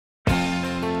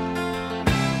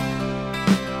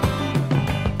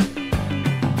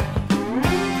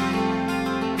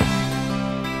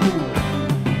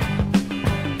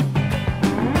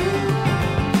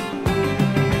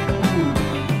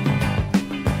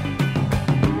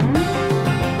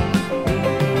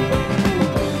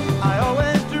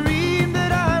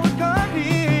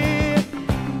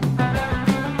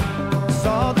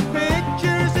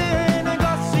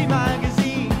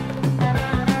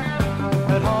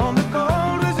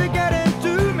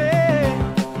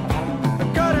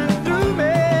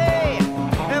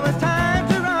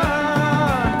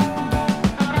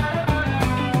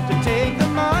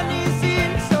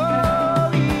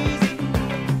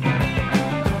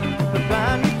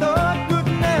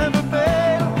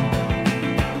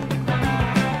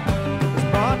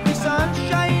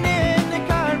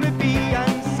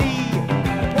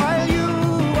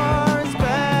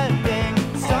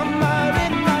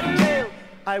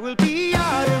will be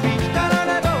out of reach down on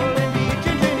a golden beach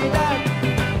in Trinidad.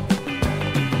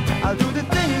 I'll do the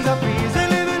things I please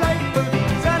and live a life of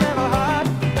ease I never had.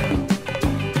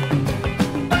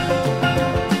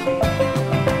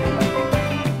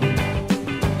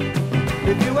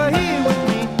 If you were here with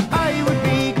me, I would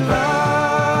be glad.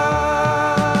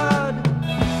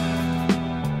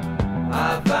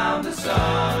 I found the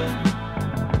sun,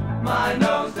 my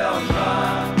nose don't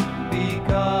run,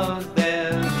 because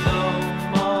there's no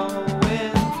more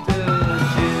winter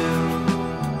chill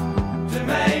to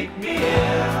make me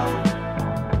ill.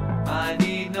 I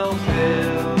need no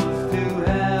pills to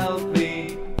help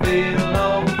me feel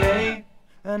okay.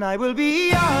 And I will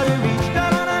be out of reach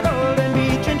down on a golden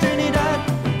beach in Trinidad.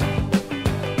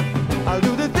 I'll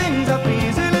do the things I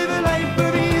please and live a life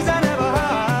of ease I never had.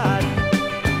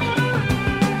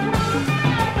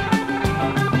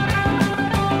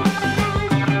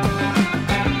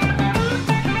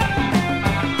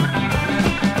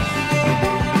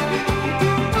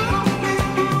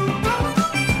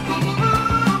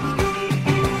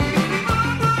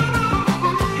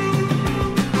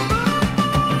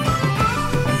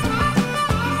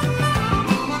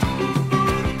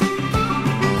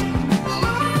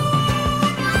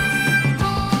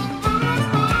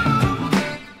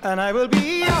 And I will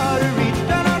be out of reach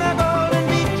down on a golden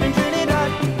beach in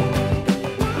Trinidad.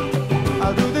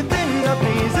 I'll do the things I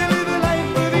please and live a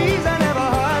life of ease I never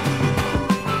had.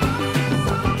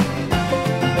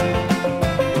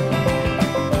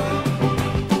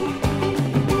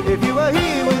 If you were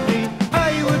here with me,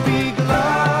 I would be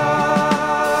glad.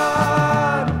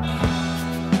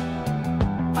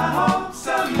 I hope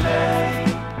someday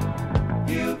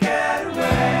you get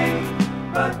away,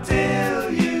 but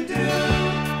till you do,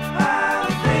 I'll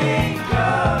think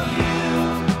of you,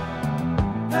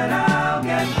 and I'll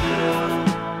get through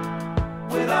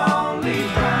with only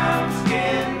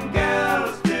brown-skinned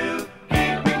girls to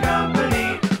keep me company.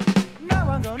 Now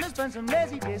I'm gonna spend some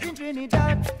lazy days in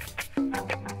Trinidad.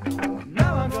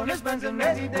 Now I'm gonna spend some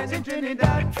lazy days in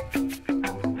Trinidad.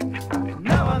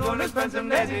 Now I'm gonna spend some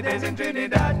lazy days in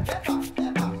Trinidad.